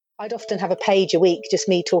I'd often have a page a week, just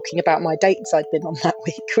me talking about my dates I'd been on that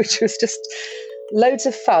week, which was just loads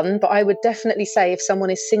of fun. But I would definitely say if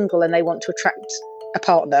someone is single and they want to attract a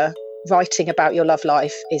partner, writing about your love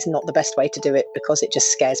life is not the best way to do it because it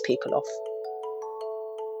just scares people off.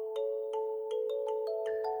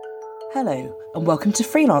 Hello and welcome to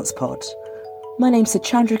Freelance Pod. My name's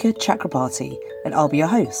Chandrika Chakrabarti and I'll be your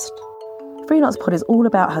host. Freelance Pod is all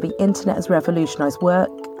about how the internet has revolutionised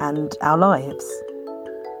work and our lives.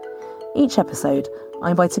 Each episode, I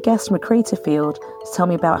invite a guest from a creative field to tell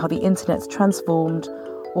me about how the internet's transformed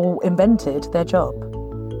or invented their job.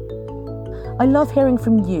 I love hearing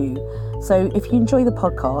from you, so if you enjoy the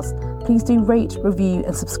podcast, please do rate, review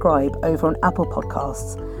and subscribe over on Apple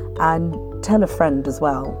Podcasts and tell a friend as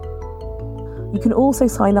well. You can also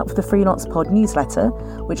sign up for the Freelance Pod newsletter,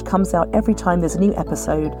 which comes out every time there's a new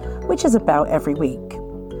episode, which is about every week.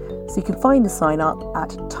 So you can find the sign up at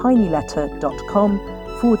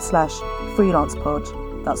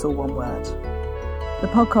tinyletter.com/freelancepod. That's all one word. The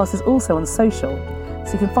podcast is also on social,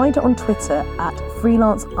 so you can find it on Twitter at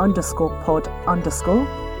freelance_pod_,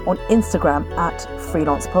 on Instagram at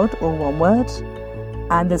freelancepod, all one word,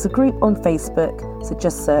 and there's a group on Facebook, so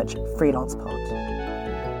just search Freelance Pod.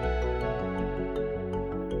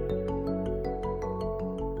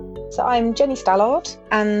 So I'm Jenny Stallard,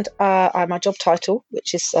 and my job title,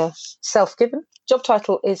 which is self-given, job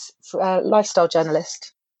title is lifestyle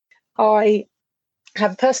journalist. I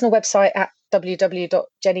have a personal website at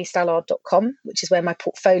www.jennystallard.com, which is where my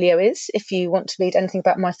portfolio is. If you want to read anything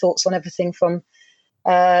about my thoughts on everything from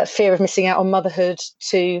fear of missing out on motherhood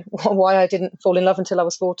to why I didn't fall in love until I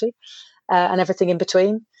was 40 and everything in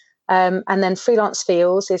between. And then Freelance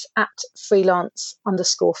Feels is at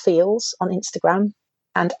freelance_feels on Instagram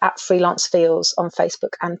and at Freelance Feels on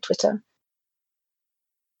Facebook and Twitter.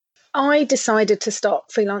 I decided to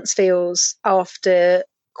start Freelance Feels after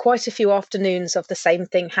quite a few afternoons of the same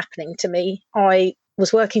thing happening to me. I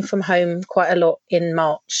was working from home quite a lot in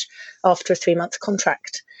March after a 3-month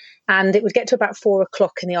contract, and it would get to about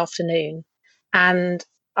 4:00 in the afternoon, and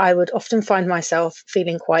I would often find myself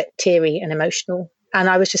feeling quite teary and emotional. And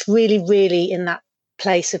I was just really, really in that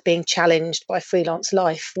place of being challenged by freelance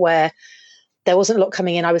life where there wasn't a lot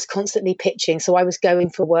coming in. I was constantly pitching. So I was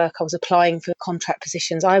going for work. I was applying for contract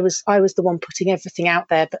positions. I was the one putting everything out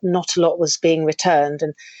there, but not a lot was being returned.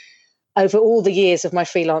 And over all the years of my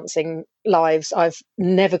freelancing lives, I've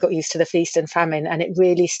never got used to the feast and famine. And it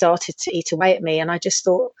really started to eat away at me. And I just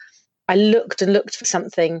thought, I looked and looked for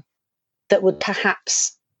something that would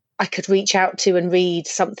perhaps I could reach out to and read,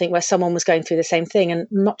 something where someone was going through the same thing. And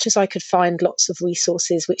much as I could find lots of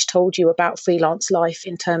resources which told you about freelance life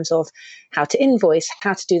in terms of how to invoice,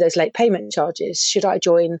 how to do those late payment charges, should I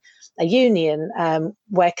join a union,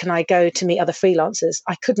 where can I go to meet other freelancers,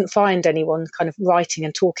 I couldn't find anyone kind of writing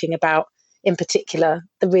and talking about, in particular,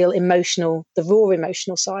 the raw emotional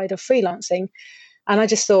side of freelancing. And I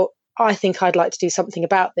just thought, I think I'd like to do something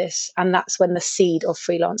about this. And that's when the seed of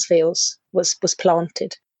Freelance Feels was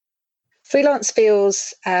planted. Freelance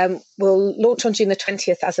Feels will launch on June the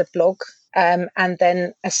 20th as a blog. And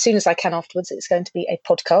then as soon as I can afterwards, it's going to be a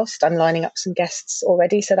podcast. I'm lining up some guests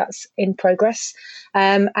already, so that's in progress.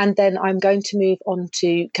 And then I'm going to move on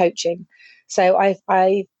to coaching. So I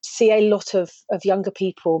see a lot of younger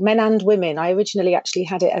people, men and women. I originally actually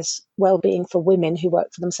had it as well-being for women who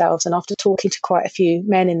work for themselves. And after talking to quite a few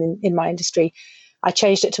men in my industry, I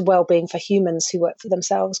changed it to well-being for humans who work for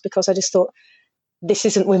themselves, because I just thought, this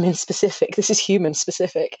isn't women specific, this is human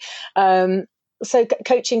specific. So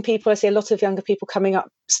coaching people, I see a lot of younger people coming up,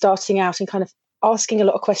 starting out and kind of asking a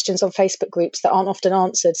lot of questions on Facebook groups that aren't often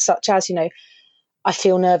answered, such as, I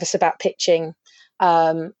feel nervous about pitching.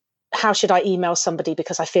 How should I email somebody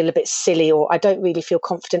because I feel a bit silly, or I don't really feel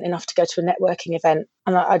confident enough to go to a networking event?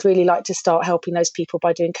 And I'd really like to start helping those people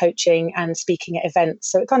by doing coaching and speaking at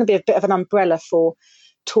events. So it kind of be a bit of an umbrella for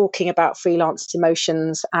talking about freelance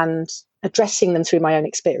emotions and addressing them through my own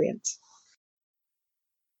experience.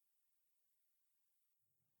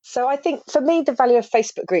 So I think for me, the value of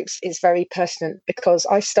Facebook groups is very pertinent, because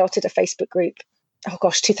I started a Facebook group,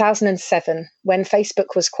 2007, when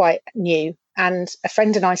Facebook was quite new. And a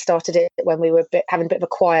friend and I started it when we were having a bit of a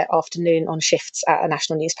quiet afternoon on shifts at a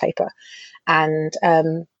national newspaper. And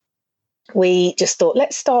we just thought,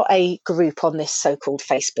 let's start a group on this so-called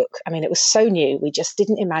Facebook. I mean, it was so new. We just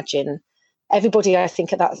didn't imagine. Everybody, I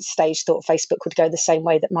think, at that stage thought Facebook would go the same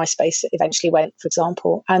way that MySpace eventually went, for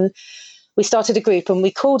example. And we started a group and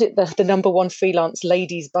we called it the number one freelance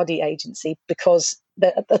ladies buddy agency, because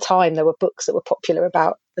at the time there were books that were popular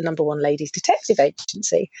about the number one ladies detective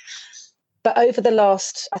agency. But over the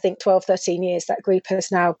last, I think, 12, 13 years, that group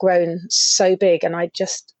has now grown so big. And I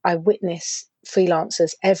witness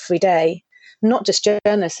freelancers every day, not just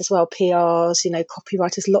journalists as well, PRs,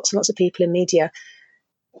 copywriters, lots and lots of people in media,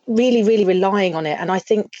 really, really relying on it. And I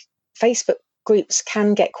think Facebook groups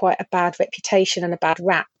can get quite a bad reputation and a bad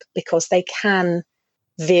rap because they can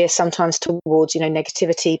veer sometimes towards,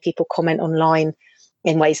 negativity. People comment online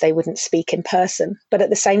in ways they wouldn't speak in person. But at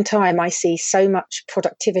the same time, I see so much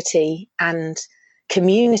productivity and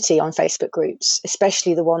community on Facebook groups,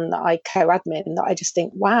 especially the one that I co-admin, that I just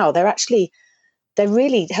think, wow, they're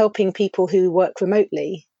really helping people who work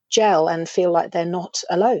remotely gel and feel like they're not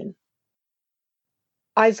alone.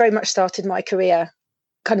 I very much started my career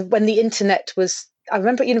kind of when the internet was, I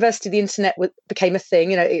remember at university, the internet became a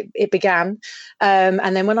thing, it began.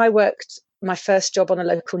 And then when I worked my first job on a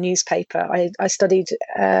local newspaper, I studied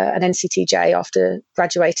an NCTJ after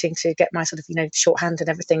graduating to get my sort of, shorthand and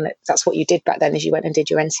everything. That's what you did back then, is you went and did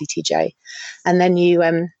your NCTJ. And then you,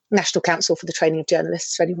 National Council for the Training of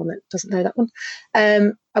Journalists, for anyone that doesn't know that one.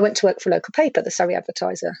 I went to work for a local paper, the Surrey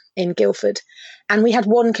Advertiser in Guildford. And we had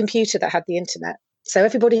one computer that had the internet. So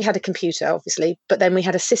everybody had a computer, obviously, but then we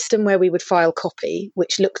had a system where we would file copy,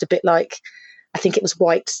 which looked a bit like, I think it was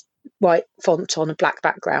white font on a black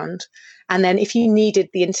background. And then if you needed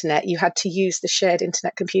the internet, you had to use the shared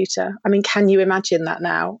internet computer. I mean, can you imagine that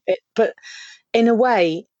now? But in a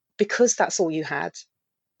way, because that's all you had,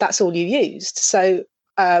 that's all you used. So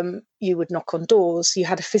you would knock on doors. You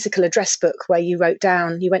had a physical address book where you wrote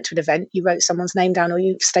down, you went to an event, you wrote someone's name down, or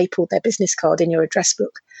you stapled their business card in your address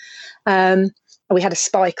book. We had a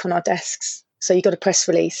spike on our desks. So you got a press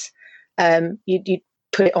release. You'd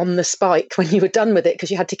put it on the spike when you were done with it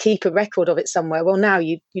because you had to keep a record of it somewhere. Well, now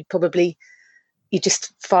you'd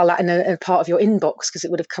just file that in a part of your inbox because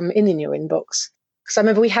it would have come in your inbox. Because I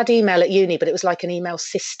remember we had email at uni, but it was like an email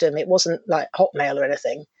system. It wasn't like Hotmail or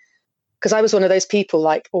anything. Because I was one of those people,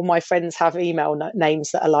 like all my friends have email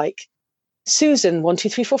names that are like Susan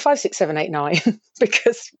 123456789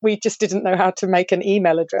 because we just didn't know how to make an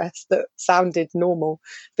email address that sounded normal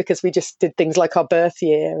because we just did things like our birth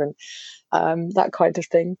year and that kind of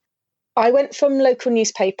thing. I went from local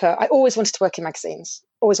newspaper. I always wanted to work in magazines,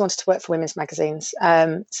 always wanted to work for women's magazines.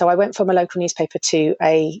 So I went from a local newspaper to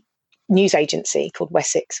a news agency called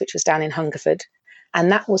Wessex, which was down in Hungerford. And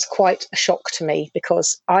that was quite a shock to me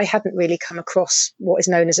because I hadn't really come across what is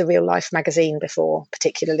known as a real life magazine before,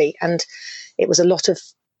 particularly. And it was a lot of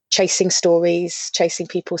chasing stories, chasing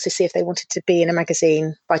people to see if they wanted to be in a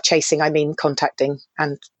magazine. By chasing, I mean contacting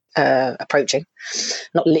and approaching,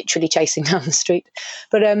 not literally chasing down the street.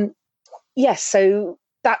 But yes, so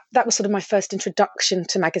that was sort of my first introduction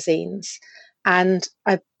to magazines. And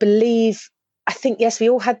I think, yes, we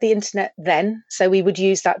all had the internet then. So we would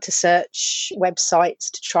use that to search websites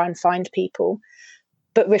to try and find people.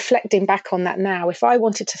 But reflecting back on that now, if I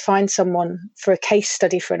wanted to find someone for a case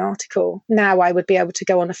study for an article, now I would be able to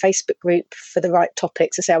go on a Facebook group for the right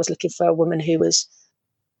topics. To say I was looking for a woman who was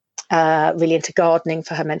really into gardening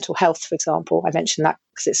for her mental health, for example. I mentioned that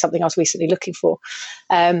because it's something I was recently looking for.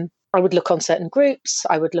 I would look on certain groups.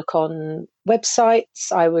 I would look on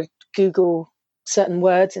websites. I would Google certain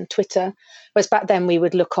words in Twitter. Whereas back then we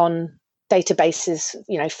would look on databases,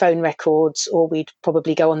 phone records, or we'd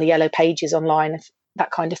probably go on the yellow pages online,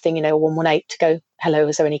 that kind of thing, 118 to go, hello,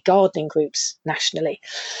 is there any gardening groups nationally?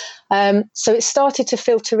 So it started to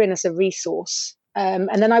filter in as a resource. And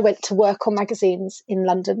then I went to work on magazines in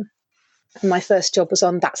London. And my first job was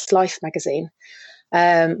on That's Life magazine,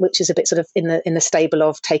 which is a bit sort of in the stable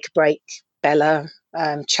of Take a Break, Bella,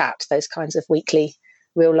 Chat, those kinds of weekly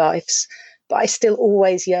real lives. But I still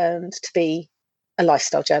always yearned to be a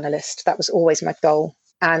lifestyle journalist. That was always my goal.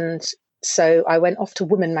 And so I went off to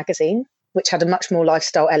Woman magazine, which had a much more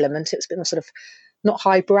lifestyle element. It was a bit more sort of not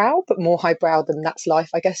highbrow, but more highbrow than That's Life,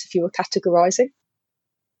 I guess, if you were categorizing.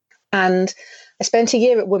 And I spent a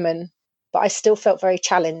year at Woman, but I still felt very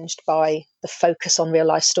challenged by the focus on real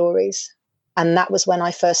life stories. And that was when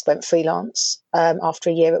I first went freelance. After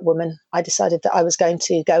a year at Woman, I decided that I was going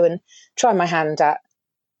to go and try my hand at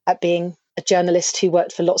being a journalist who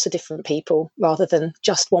worked for lots of different people rather than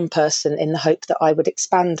just one person, in the hope that I would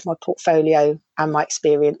expand my portfolio and my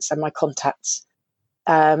experience and my contacts.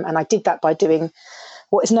 And I did that by doing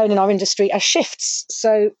what is known in our industry as shifts.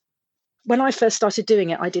 So when I first started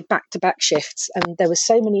doing it, I did back-to-back shifts, and there were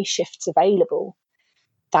so many shifts available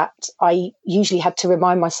that I usually had to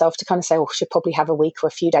remind myself to kind of say, I should probably have a week or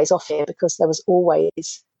a few days off here, because there was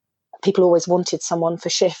people always wanted someone for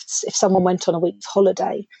shifts. If someone went on a week's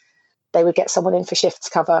holiday, they would get someone in for shifts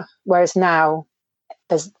cover, whereas now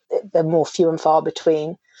they're more few and far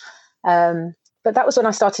between. But that was when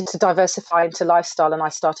I started to diversify into lifestyle, and I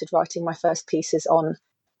started writing my first pieces on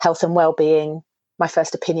health and well-being, my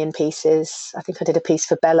first opinion pieces. I think I did a piece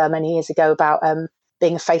for Bella many years ago about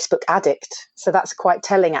being a Facebook addict. So that's quite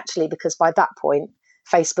telling, actually, because by that point,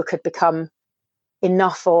 Facebook had become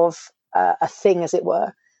enough of a thing, as it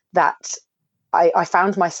were, that I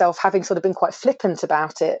found myself having sort of been quite flippant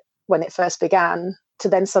about it when it first began, to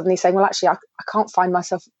then suddenly saying, well, actually, I can't find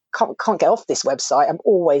myself, can't get off this website. I'm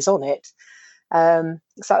always on it. So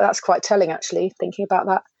that's quite telling, actually, thinking about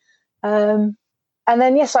that. And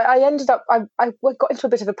then, yes, I ended up, I got into a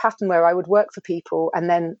bit of a pattern where I would work for people, and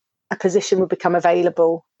then a position would become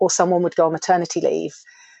available, or someone would go on maternity leave.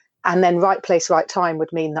 And then right place, right time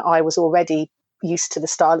would mean that I was already used to the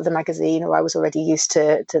style of the magazine, or I was already used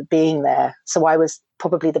to being there. So I was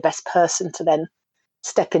probably the best person to then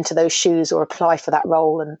step into those shoes or apply for that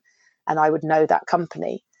role. And I would know that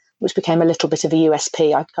company, which became a little bit of a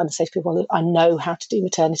USP. I'd kind of say to people, well, I know how to do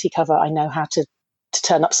maternity cover. I know how to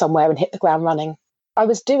turn up somewhere and hit the ground running. I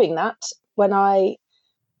was doing that when I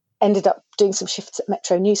ended up doing some shifts at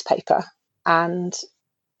Metro newspaper, and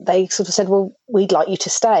they sort of said, well, we'd like you to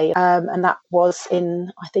stay. And that was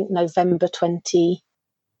in, I think, November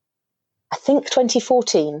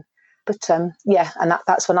 2014. But yeah, and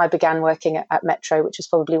that's when I began working at Metro, which was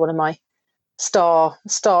probably one of my star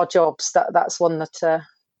jobs. That's one that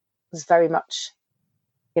was very much,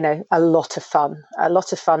 a lot of fun, a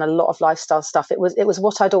lot of lifestyle stuff. It was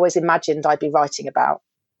what I'd always imagined I'd be writing about.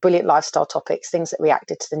 Brilliant lifestyle topics, things that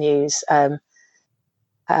reacted to the news.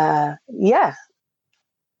 Yeah.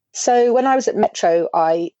 So when I was at Metro,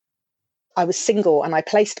 I was single, and I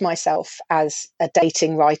placed myself as a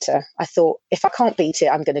dating writer. I thought, if I can't beat it,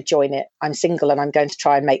 I'm going to join it. I'm single and I'm going to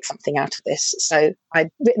try and make something out of this. So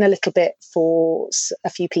I'd written a little bit for a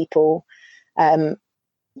few people,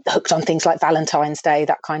 hooked on things like Valentine's Day,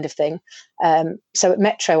 that kind of thing. So at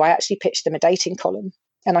Metro, I actually pitched them a dating column,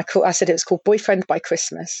 and I said it was called Boyfriend by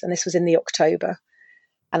Christmas, and this was in the October.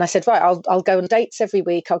 And I said, right, I'll go on dates every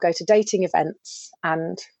week. I'll go to dating events,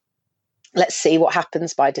 and let's see what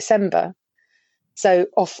happens by December. So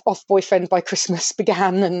off Boyfriend by Christmas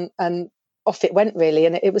began, and off it went, really.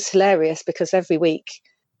 And it was hilarious, because every week,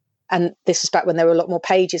 and this was back when there were a lot more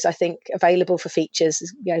pages, I think, available for features,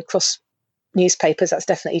 across newspapers. That's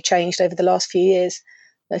definitely changed over the last few years.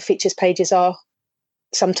 The features pages are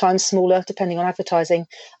sometimes smaller, depending on advertising.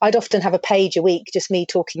 I'd often have a page a week, just me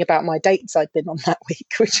talking about my dates I'd been on that week,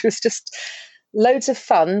 which was just loads of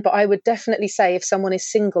fun. But I would definitely say, if someone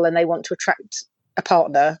is single and they want to attract a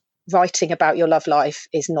partner, writing about your love life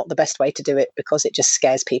is not the best way to do it, because it just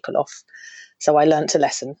scares people off. So I learned a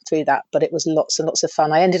lesson through that, but it was lots and lots of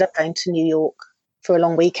fun. I ended up going to New York for a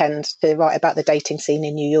long weekend to write about the dating scene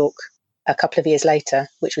in New York a couple of years later,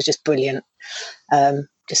 which was just brilliant.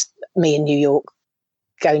 Just me in New York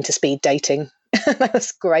going to speed dating. That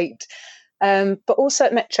was great. But also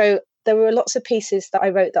at Metro, there were lots of pieces that I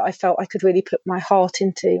wrote that I felt I could really put my heart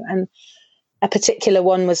into. And a particular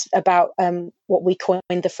one was about what we coined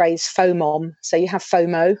the phrase FOMOM. So you have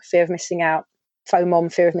FOMO, fear of missing out,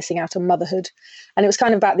 FOMOM, fear of missing out on motherhood. And it was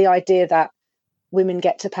kind of about the idea that women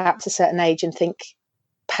get to perhaps a certain age and think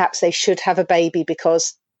perhaps they should have a baby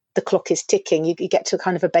because the clock is ticking. You get to a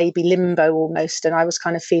kind of a baby limbo almost. And I was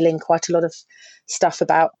kind of feeling quite a lot of stuff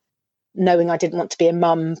about knowing I didn't want to be a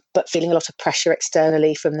mum, but feeling a lot of pressure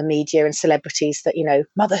externally from the media and celebrities that,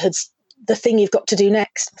 motherhood's the thing you've got to do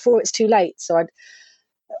next before it's too late. So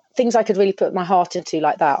things I could really put my heart into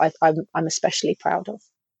like that, I'm especially proud of.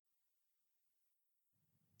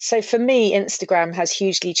 So for me, Instagram has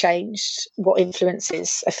hugely changed what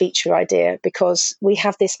influences a feature idea, because we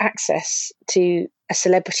have this access to a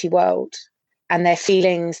celebrity world and their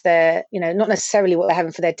feelings, their, not necessarily what they're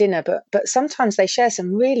having for their dinner, but sometimes they share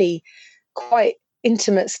some really quite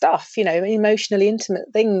intimate stuff, emotionally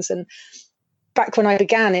intimate things. And back when I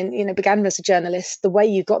began as a journalist, the way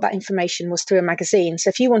you got that information was through a magazine. So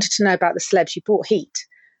if you wanted to know about the celebs, you bought Heat.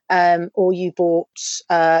 Or you bought,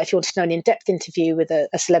 if you wanted to know an in-depth interview with a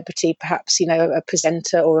celebrity, perhaps, a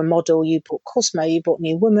presenter or a model, you bought Cosmo, you bought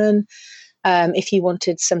New Woman. If you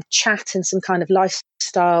wanted some chat and some kind of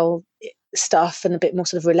lifestyle stuff and a bit more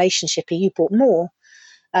sort of relationshipy, you bought More.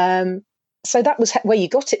 So that was where you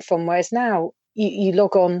got it from. Whereas now you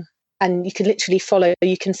log on and you can literally follow,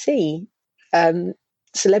 you can see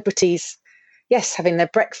celebrities, yes, having their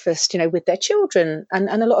breakfast, with their children. And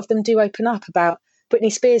a lot of them do open up about. Britney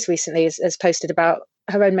Spears recently has posted about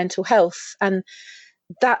her own mental health, and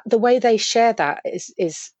that the way they share that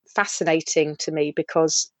is fascinating to me,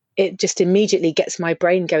 because it just immediately gets my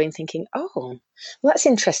brain going, thinking, oh, well, that's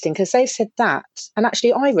interesting, because they've said that, and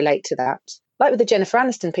actually I relate to that. like with the Jennifer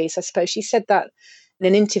Aniston piece, I suppose she said that in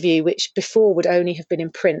an interview, which before would only have been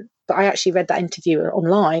in print, but I actually read that interview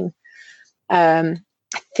online. I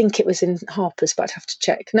think it was in Harper's, but I'd have to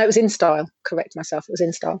check. No, it was InStyle. Correct myself. It was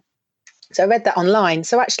InStyle. So I read that online.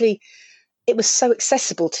 So actually, it was so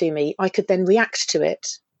accessible to me. I could then react to it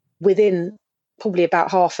within probably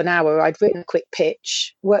about half an hour. I'd written a quick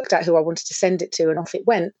pitch, worked out who I wanted to send it to, and off it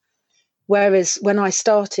went. Whereas when I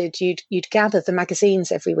started, you'd gather the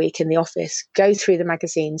magazines every week in the office, go through the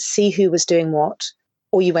magazines, see who was doing what,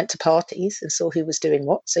 or you went to parties and saw who was doing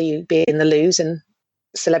what. So you'd be in the loos and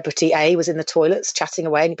celebrity A was in the toilets chatting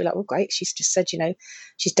away, and you'd be like, oh, great, she's just said,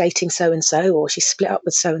 she's dating so-and-so, or she's split up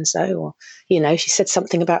with so-and-so, or, she said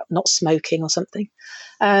something about not smoking or something.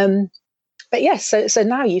 But yes, so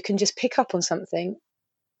now you can just pick up on something,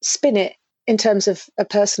 spin it in terms of a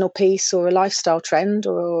personal piece or a lifestyle trend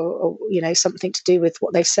or something to do with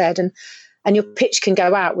what they've said. And your pitch can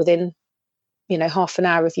go out within, half an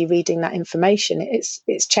hour of you reading that information.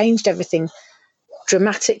 It's changed everything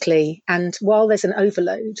dramatically. And while there's an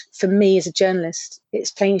overload, for me as a journalist,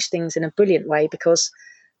 it's changed things in a brilliant way because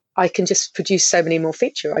I can just produce so many more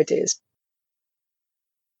feature ideas.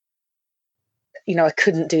 I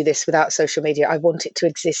couldn't do this without social media. I want it to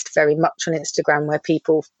exist very much on Instagram, where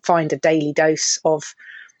people find a daily dose of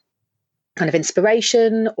kind of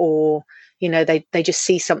inspiration, or, they just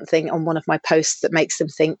see something on one of my posts that makes them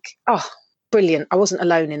think, oh, brilliant, I wasn't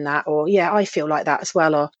alone in that. Or, yeah, I feel like that as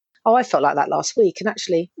well. Or, oh, I felt like that last week. And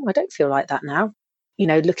actually, I don't feel like that now.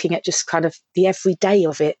 Looking at just kind of the everyday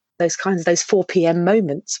of it, those 4 p.m.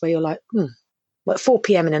 moments where you're like, well, at 4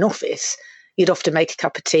 p.m. in an office, you'd often make a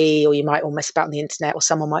cup of tea, or you might all mess about on the internet, or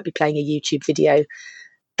someone might be playing a YouTube video.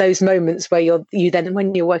 Those moments where you then,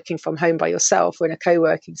 when you're working from home by yourself or in a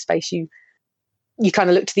co-working space, you kind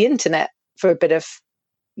of look to the internet for a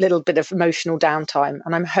little bit of emotional downtime.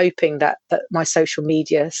 And I'm hoping that my social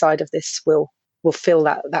media side of this will fill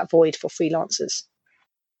that void for freelancers.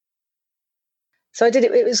 So I did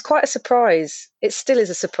it. It was quite a surprise. It still is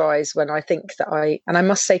a surprise when I think that and I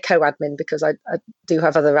must say co-admin, because I do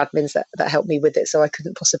have other admins that help me with it. So I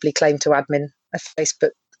couldn't possibly claim to admin a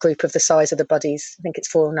Facebook group of the size of the Buddies. I think it's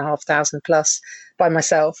 4,500 plus by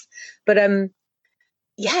myself. But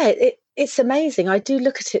it's amazing. I do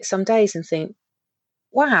look at it some days and think,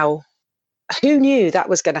 wow, who knew that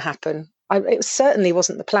was going to happen? It certainly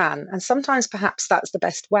wasn't the plan. And sometimes perhaps that's the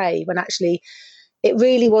best way, when actually it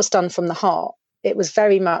really was done from the heart. It was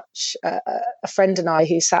very much a friend and I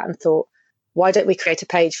who sat and thought, why don't we create a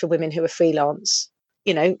page for women who are freelance?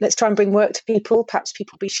 Let's try and bring work to people. Perhaps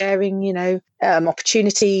people be sharing,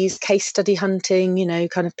 opportunities, case study hunting,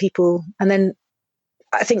 kind of people. And then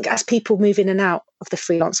I think as people move in and out of the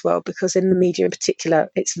freelance world, because in the media in particular,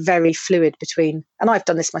 it's very fluid between, and I've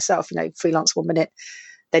done this myself, freelance 1 minute,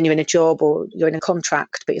 then you're in a job or you're in a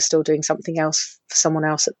contract, but you're still doing something else for someone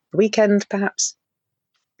else at the weekend, perhaps.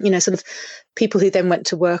 Sort of people who then went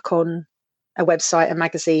to work on a website, a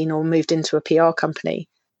magazine, or moved into a PR company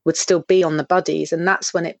would still be on the Buddies. And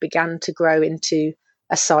that's when it began to grow into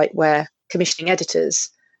a site where commissioning editors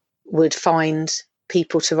would find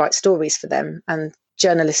people to write stories for them, and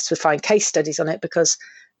journalists would find case studies on it, because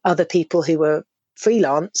other people who were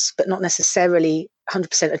freelance, but not necessarily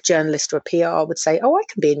 100% a journalist or a PR, would say, oh, I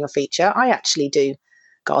can be in your feature. I actually do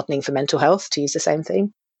gardening for mental health, to use the same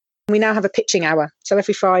thing. We now have a pitching hour. So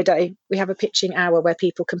every Friday, we have a pitching hour where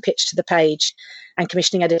people can pitch to the page, and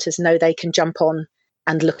commissioning editors know they can jump on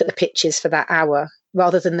and look at the pitches for that hour,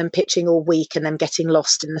 rather than them pitching all week and them getting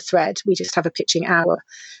lost in the thread. We just have a pitching hour.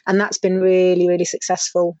 And that's been really, really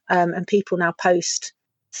successful. And people now post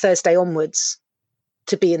Thursday onwards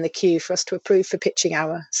to be in the queue for us to approve for pitching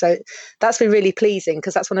hour. So that's been really pleasing,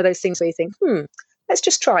 because that's one of those things where you think, let's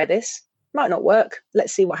just try this. Might not work.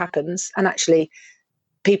 Let's see what happens. And actually,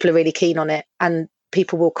 people are really keen on it, and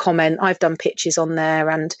people will comment. I've done pitches on there,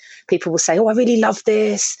 and people will say, oh, I really love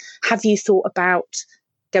this. Have you thought about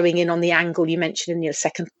going in on the angle you mentioned in your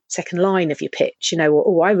second line of your pitch? Or,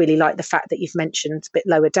 oh, I really like the fact that you've mentioned a bit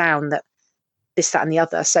lower down that this, that, and the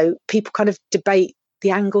other. So people kind of debate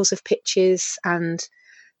the angles of pitches and,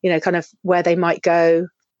 kind of where they might go.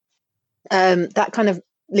 That kind of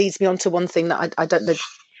leads me on to one thing that I don't know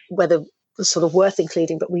whether was sort of worth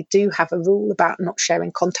including, but we do have a rule about not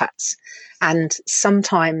sharing contacts. And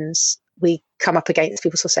sometimes we come up against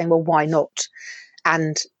people sort of saying, well, why not?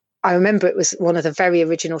 And I remember it was one of the very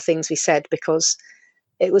original things we said, because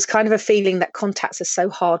it was kind of a feeling that contacts are so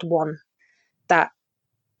hard won, that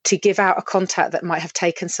to give out a contact that might have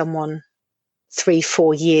taken someone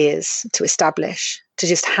 3-4 years to establish, to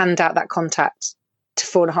just hand out that contact to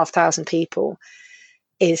 4,500 people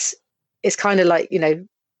is kind of like,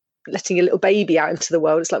 letting a little baby out into the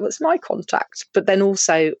world. It's like, what's my contact? But then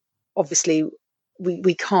also, obviously,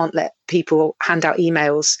 we can't let people hand out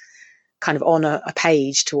emails kind of on a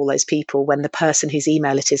page to all those people when the person whose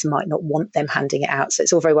email it is might not want them handing it out. So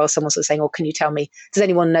it's all very well someone sort of saying, oh, can you tell me, does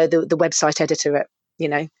anyone know the website editor at,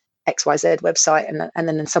 XYZ website? And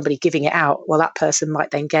then somebody giving it out, well, that person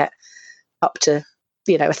might then get up to,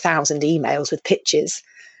 1,000 emails with pictures.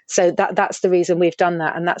 So that's the reason we've done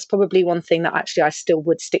that. And that's probably one thing that actually I still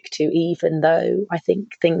would stick to, even though I think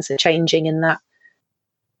things are changing in that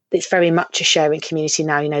it's very much a sharing community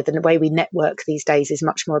now. The way we network these days is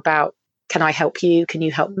much more about, can I help you? Can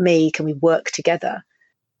you help me? Can we work together?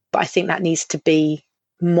 But I think that needs to be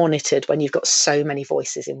monitored when you've got so many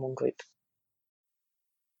voices in one group.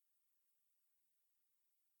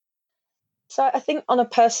 So I think on a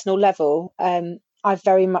personal level, I've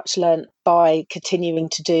very much learned by continuing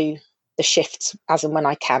to do the shifts as and when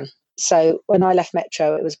I can. So when I left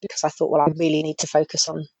Metro, it was because I thought, well, I really need to focus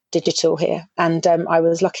on digital here. And I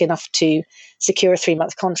was lucky enough to secure a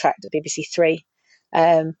 3-month contract at BBC Three.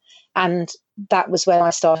 And that was when I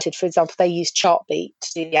started. For example, they used Chartbeat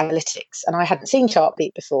to do the analytics. And I hadn't seen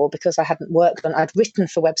Chartbeat before because I'd written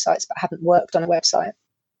for websites, but hadn't worked on a website.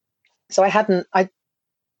 So I had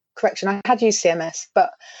used CMS,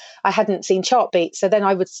 but I hadn't seen Chartbeat. So then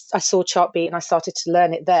I saw Chartbeat and I started to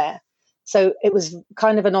learn it there. So it was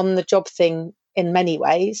kind of an on-the-job thing in many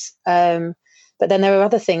ways. But then there are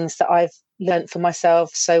other things that I've learned for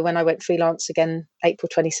myself. So when I went freelance again, April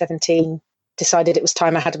 2017, decided it was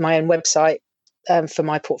time I had my own website for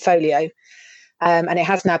my portfolio. And it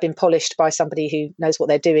has now been polished by somebody who knows what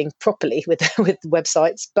they're doing properly with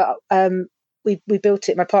websites. But we built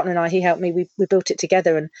it, my partner and I, he helped me, we built it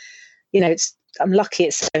together. And, I'm lucky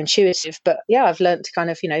it's so intuitive. But yeah, I've learned to kind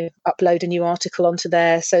of, upload a new article onto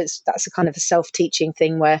there. So that's a kind of a self-teaching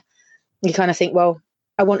thing where you kind of think, well,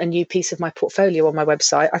 I want a new piece of my portfolio on my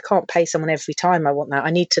website. I can't pay someone every time I want that.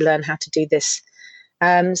 I need to learn how to do this.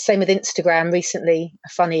 Same with Instagram. Recently, a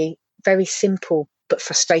funny, very simple but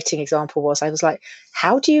frustrating example was, I was like,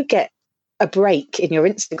 how do you get a break in your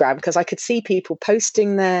Instagram? Because I could see people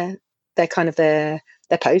posting their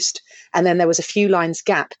post, and then there was a few lines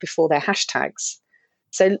gap before their hashtags.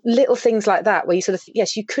 So little things like that, where you sort of,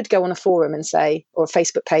 yes, you could go on a forum and say, or a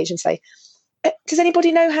Facebook page and say, does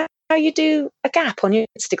anybody know how you do a gap on your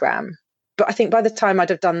Instagram? But I think by the time I'd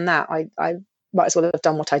have done that, I might as well have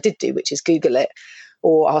done what I did do, which is Google it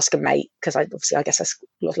or ask a mate, because I guess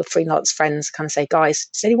a lot of freelance friends kind of say, guys,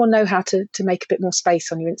 does anyone know how to make a bit more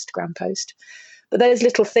space on your Instagram post? But those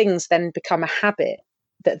little things then become a habit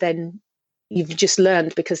that then you've just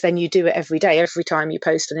learned, because then you do it every day. Every time you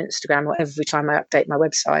post on Instagram or every time I update my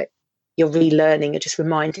website, you're relearning, you're just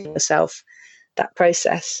reminding yourself that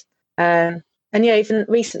process. And yeah, even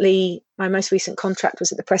recently, my most recent contract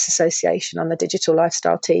was at the Press Association on the digital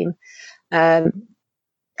lifestyle team. And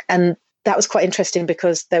that was quite interesting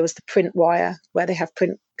because there was the print wire where they have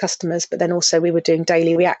print customers, but then also we were doing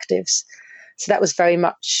daily reactives. So that was very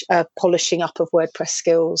much polishing up of WordPress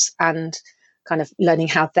skills and kind of learning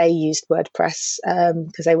how they used WordPress,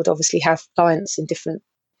 because they would obviously have clients in different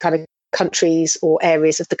kind of countries or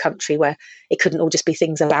areas of the country where it couldn't all just be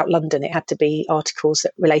things about London. It had to be articles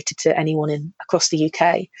that related to anyone across the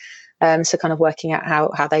UK. So kind of working out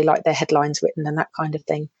how they like their headlines written and that kind of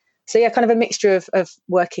thing. So yeah, kind of a mixture of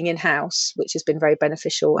working in-house, which has been very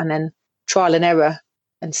beneficial, and then trial and error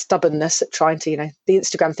and stubbornness at trying to, the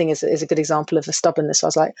Instagram thing is a good example of the stubbornness. So I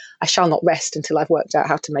was like, I shall not rest until I've worked out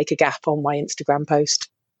how to make a gap on my Instagram post.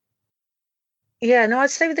 Yeah, no,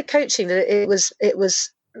 I'd say with the coaching that it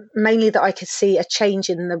was mainly that I could see a change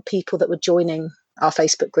in the people that were joining our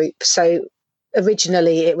Facebook group. So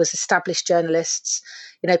originally it was established journalists,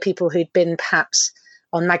 people who'd been perhaps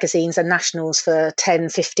on magazines and nationals for 10,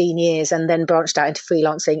 15 years and then branched out into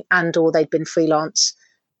freelancing, and or they'd been freelance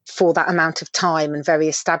for that amount of time and very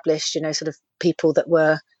established, sort of people that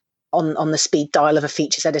were on the speed dial of a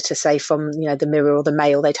features editor, say from, the Mirror or the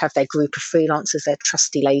Mail. They'd have their group of freelancers, their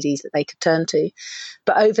trusty ladies that they could turn to.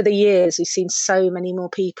 But over the years, we've seen so many more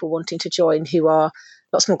people wanting to join who are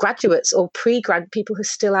lots more graduates or pre-grad, people who are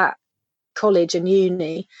still at college and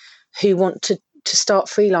uni who want to start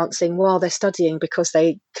freelancing while they're studying, because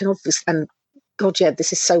they can obviously, and God, yeah,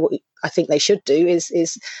 this is so what I think they should do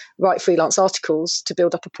is write freelance articles to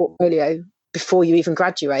build up a portfolio before you even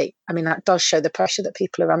graduate. I mean, that does show the pressure that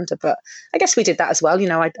people are under, but I guess we did that as well.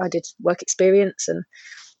 I did work experience and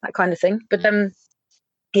that kind of thing. But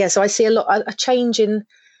yeah, so I see a change in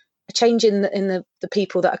the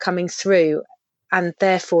people that are coming through, and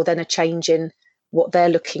therefore then a change in what they're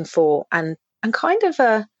looking for, and kind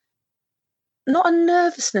of not a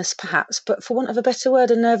nervousness perhaps, but for want of a better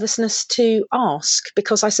word, a nervousness to ask,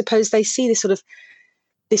 because I suppose they see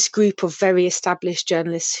this group of very established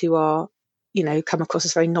journalists who are, come across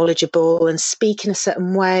as very knowledgeable and speak in a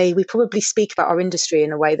certain way. We probably speak about our industry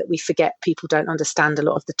in a way that we forget people don't understand a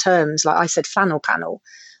lot of the terms. Like I said, flannel panel.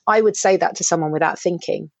 I would say that to someone without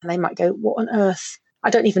thinking, and they might go, what on earth? I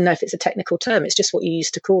don't even know if it's a technical term. It's just what you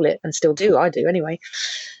used to call it, and still do. I do anyway.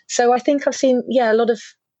 So I think I've seen, a lot of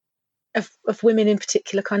women in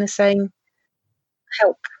particular kind of saying,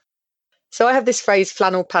 help. So I have this phrase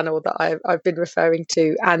flannel panel that I've been referring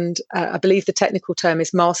to, and I believe the technical term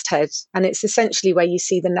is masthead, and it's essentially where you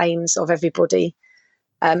see the names of everybody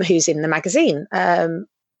who's in the magazine.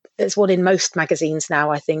 There's one in most magazines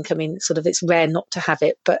now, I think. I mean, sort of, it's rare not to have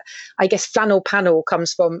it, but I guess flannel panel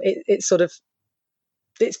comes from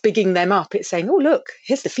it's bigging them up. It's saying, oh, look,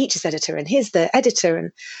 here's the features editor, and here's the editor,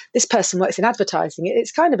 and this person works in advertising.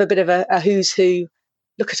 It's kind of a bit of a who's who.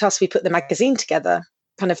 Look at us, we put the magazine together,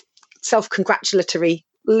 kind of self-congratulatory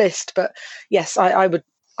list. But yes, I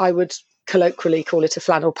would colloquially call it a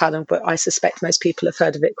flannel panel, but I suspect most people have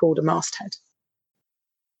heard of it called a masthead.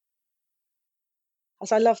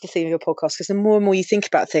 As I love the theme of your podcast, because the more and more you think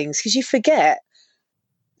about things, because you forget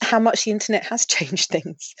how much the internet has changed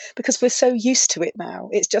things, because we're so used to it now.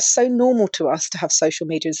 It's just so normal to us to have social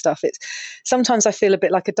media and stuff. It's sometimes I feel a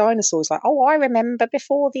bit like a dinosaur. It's like, oh, I remember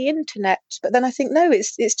before the internet. But then I think, no,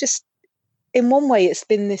 it's just, in one way, it's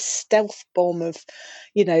been this stealth bomb of,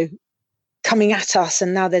 coming at us,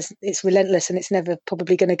 and now it's relentless, and it's never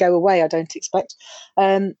probably going to go away, I don't expect.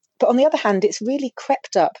 But on the other hand, it's really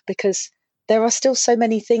crept up because there are still so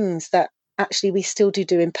many things that actually we still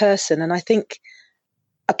do in person. And I think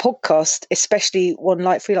a podcast, especially one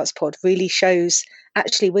like Freelance Pod, really shows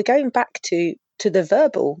actually we're going back to the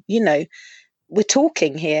verbal. We're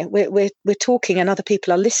talking here, we're talking, and other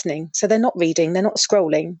people are listening. So they're not reading, they're not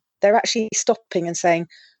scrolling, they're actually stopping and saying,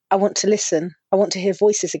 I want to listen, I want to hear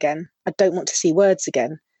voices again, I don't want to see words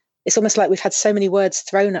again. It's almost like we've had so many words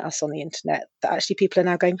thrown at us on the internet that actually people are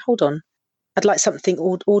now going, hold on, I'd like something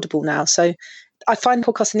audible now. So I find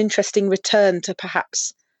podcasts an interesting return to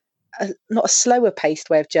perhaps not a slower paced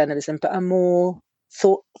way of journalism, but a more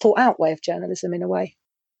thought out way of journalism in a way.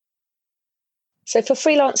 So for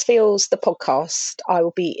Freelance Feels, the podcast, I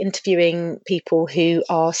will be interviewing people who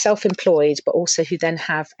are self-employed, but also who then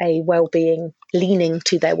have a well-being leaning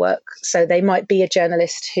to their work. So they might be a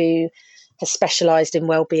journalist who has specialised in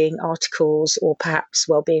well-being articles, or perhaps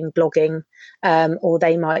well-being blogging, or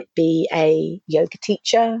they might be a yoga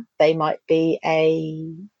teacher, they might be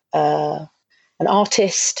an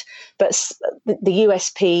artist. But the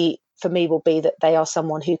USP for me will be that they are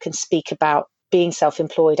someone who can speak about being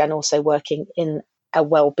self-employed and also working in a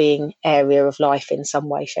well-being area of life in some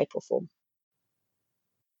way, shape or form.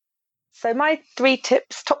 So my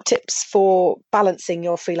top tips for balancing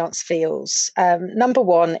your freelance feels. Number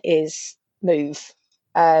one is move.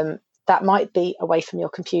 That might be away from your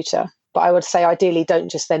computer, but I would say ideally don't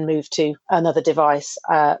just then move to another device.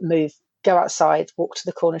 Go outside, walk to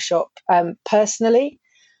the corner shop. Personally,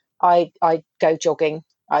 I go jogging.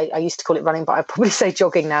 I used to call it running, but I'd probably say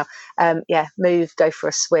jogging now. Move, go for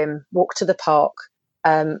a swim, walk to the park.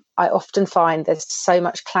 I often find there's so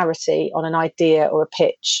much clarity on an idea or a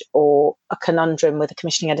pitch or a conundrum with a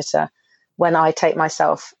commissioning editor when I take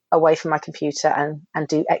myself away from my computer and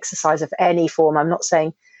do exercise of any form. I'm not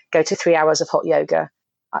saying go to 3 hours of hot yoga,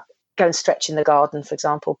 go and stretch in the garden, for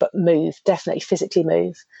example, but move, definitely physically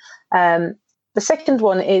move. The second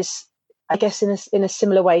one is, I guess, in a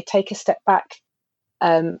similar way, take a step back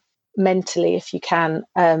mentally if you can.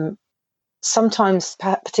 Sometimes,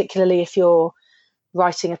 particularly if you're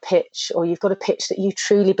writing a pitch or you've got a pitch that you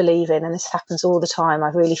truly believe in, and this happens all the time, I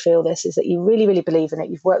really feel this, is that you really, really believe in it,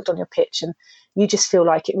 you've worked on your pitch and you just feel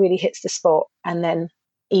like it really hits the spot, and then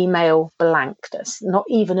email blank. That's not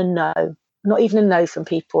even a no from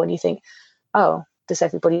people, and you think, oh, does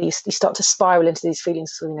everybody, you start to spiral into these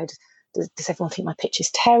feelings, does everyone think my pitch is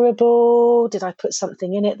terrible? Did I put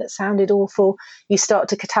something in it that sounded awful? You start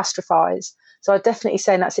to catastrophize. So I'd definitely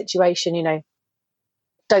say in that situation,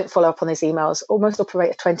 don't follow up on these emails. Almost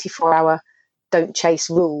operate a 24-hour don't chase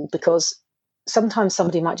rule, because sometimes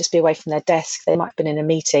somebody might just be away from their desk. They might have been in a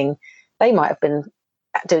meeting. They might have been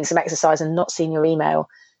doing some exercise and not seen your email.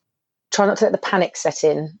 Try not to let the panic set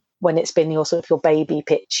in when it's been your sort of your baby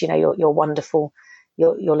pitch, your wonderful,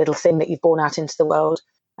 your little thing that you've born out into the world.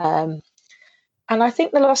 And I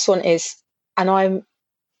think the last one is,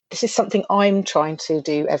 this is something I'm trying to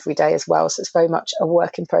do every day as well, so it's very much a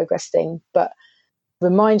work in progress thing, but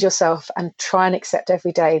remind yourself and try and accept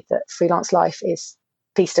every day that freelance life is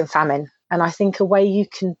feast and famine. And I think a way you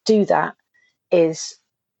can do that is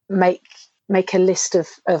make a list of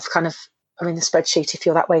kind of, I mean, the spreadsheet, if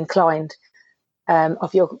you're that way inclined,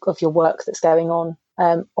 of your work that's going on.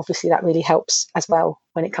 Obviously, that really helps as well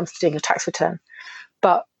when it comes to doing your tax return.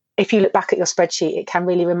 But if you look back at your spreadsheet, it can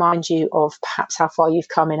really remind you of perhaps how far you've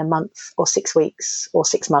come in a month or 6 weeks or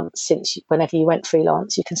 6 months since whenever you went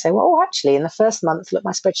freelance. You can say, well, actually, in the first month, look,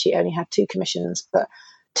 my spreadsheet only had 2 commissions, but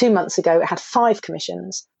 2 months ago it had 5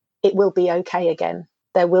 commissions. It will be okay again.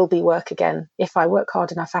 There will be work again. If I work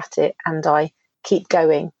hard enough at it and I keep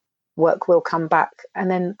going, work will come back.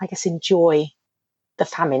 And then I guess enjoy the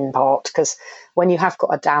famine part, because when you have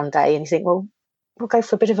got a down day and you think, well, we'll go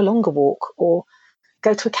for a bit of a longer walk, or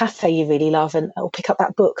go to a cafe you really love or pick up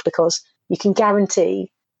that book, because you can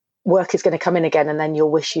guarantee work is going to come in again, and then you'll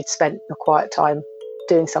wish you'd spent your quiet time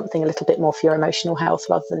doing something a little bit more for your emotional health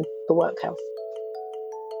rather than the work health.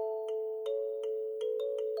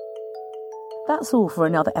 That's all for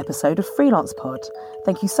another episode of Freelance Pod.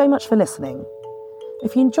 Thank you so much for listening.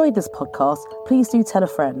 If you enjoyed this podcast, please do tell a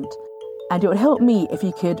friend. And it would help me if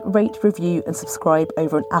you could rate, review and subscribe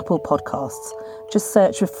over on Apple Podcasts. Just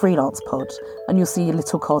search for Freelance Pod and you'll see a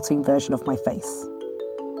little cartoon version of my face.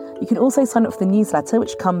 You can also sign up for the newsletter,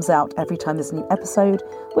 which comes out every time there's a new episode,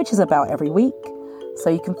 which is about every week. So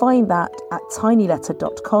you can find that at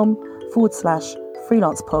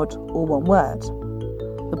tinyletter.com/freelancepod, all one word.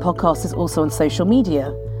 The podcast is also on social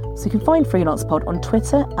media. So you can find Freelance Pod on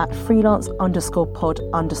Twitter at freelance_pod_,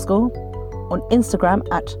 on Instagram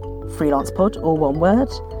at Freelance Pod, all one word,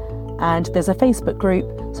 and there's a Facebook group,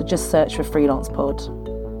 so just search for Freelance Pod.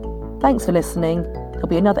 Thanks for listening. There'll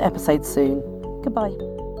be another episode soon. Goodbye.